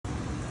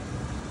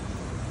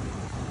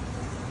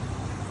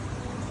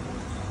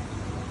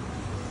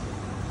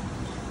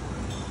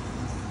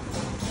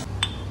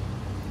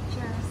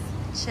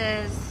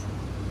eyelashes.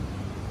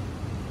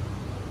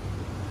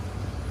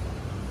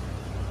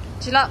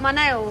 Do you like my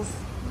nails?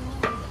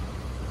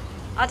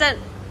 I don't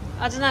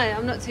know,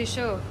 I'm not too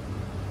sure.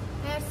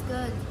 That's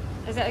good.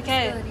 Is it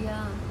okay? It's good,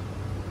 yeah.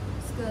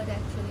 It's good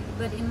actually.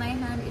 But in my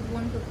hand it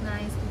won't look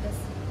nice because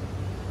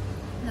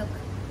look.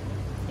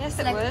 Yes, It's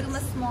it like would. too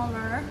much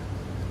smaller.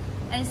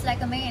 And it's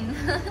like a man.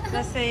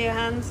 Let's see your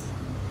hands.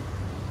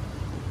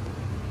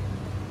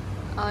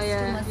 Oh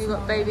yeah, you've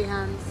got baby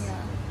hands. Yeah.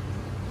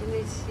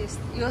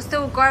 You're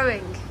still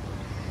growing.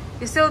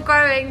 You're still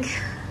growing.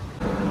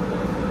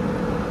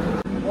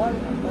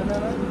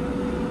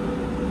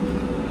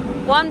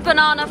 One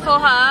banana for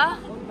her.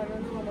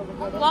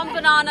 One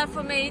banana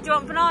for me. Do you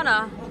want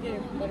banana?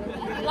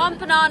 One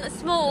banana,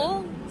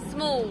 small.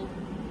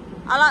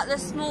 I like the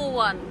small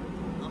one.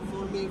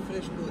 For me,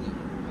 fresh cooling.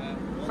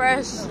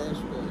 Fresh.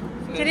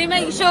 Can you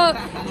make sure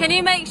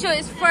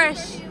it's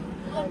fresh?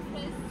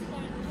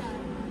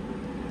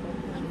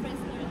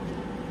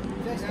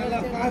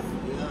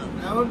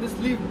 I want to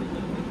sleep.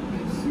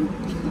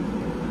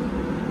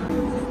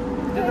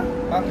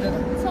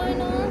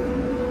 China.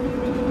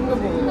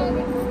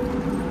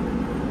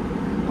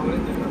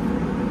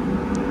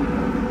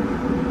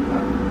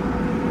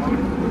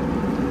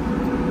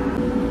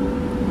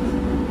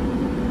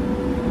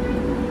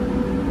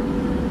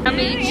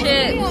 Yummy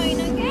chips.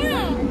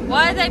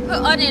 Why did they put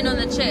onion on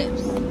the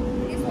chips?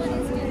 This one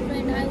is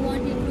different. I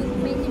wanted to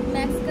make it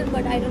Mexican,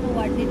 but I don't know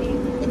what they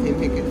did. But he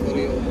make it for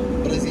you,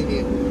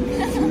 Brazilian.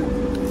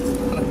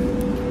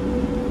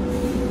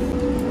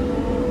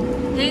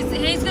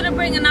 He's gonna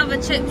bring another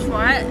chips,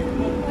 right?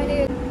 What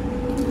is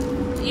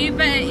You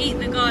better eat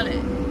the garlic.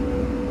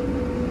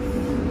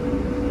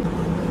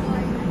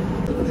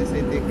 This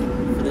I take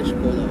fresh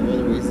cola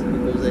always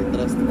because I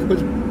trust cola.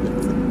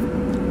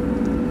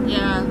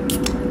 Yeah.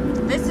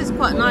 This is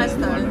quite nice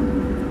though.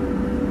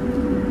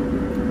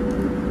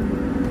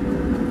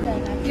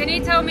 Can you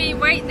tell me,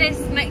 rate this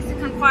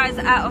Mexican fries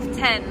out of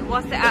 10?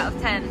 What's it out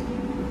of 10?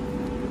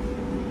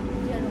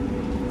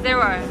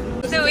 0.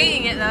 Still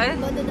eating it though.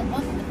 But the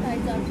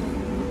fries are good.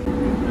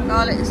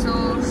 Garlic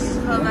sauce,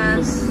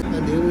 hummus.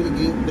 And he will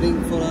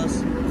bring for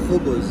us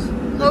hubos.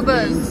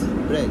 Hubos.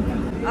 Bread.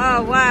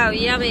 Oh wow,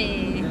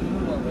 yummy.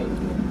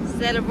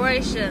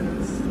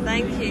 Celebrations.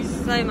 Thank you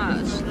so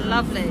much.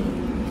 Lovely.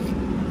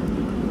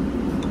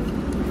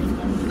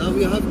 Now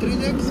we have 3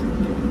 legs?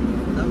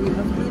 Now we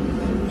have 3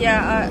 legs?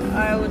 Yeah,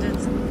 I ordered.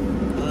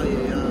 Oh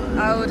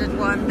yeah. I ordered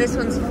one. This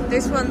one.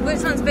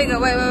 Which one's bigger?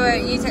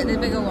 Wait. You take the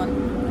bigger one.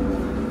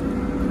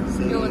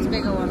 Same. Your one's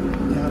bigger one.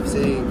 We have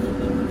same.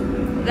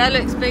 That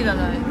looks bigger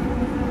though.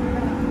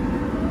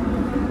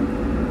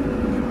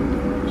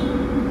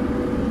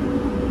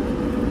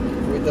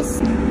 With the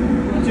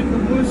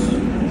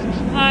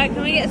Hi,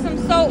 can we get some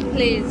salt,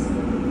 please?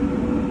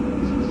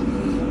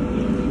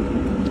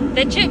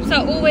 The chips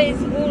are always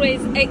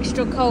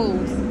extra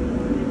cold.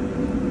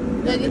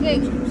 Don't you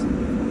think?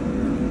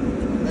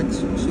 That's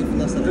Chef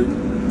Nasser. Too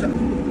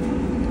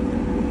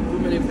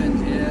many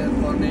friends here,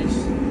 Cornish.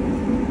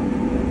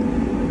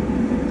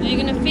 Are you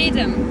gonna feed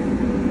them?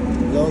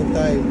 Long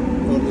time,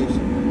 Cornish.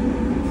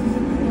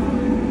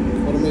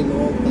 For me,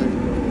 long time.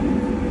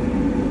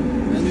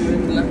 And you in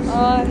glass?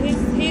 Oh,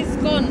 he's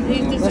gone.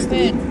 He's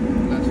disappeared.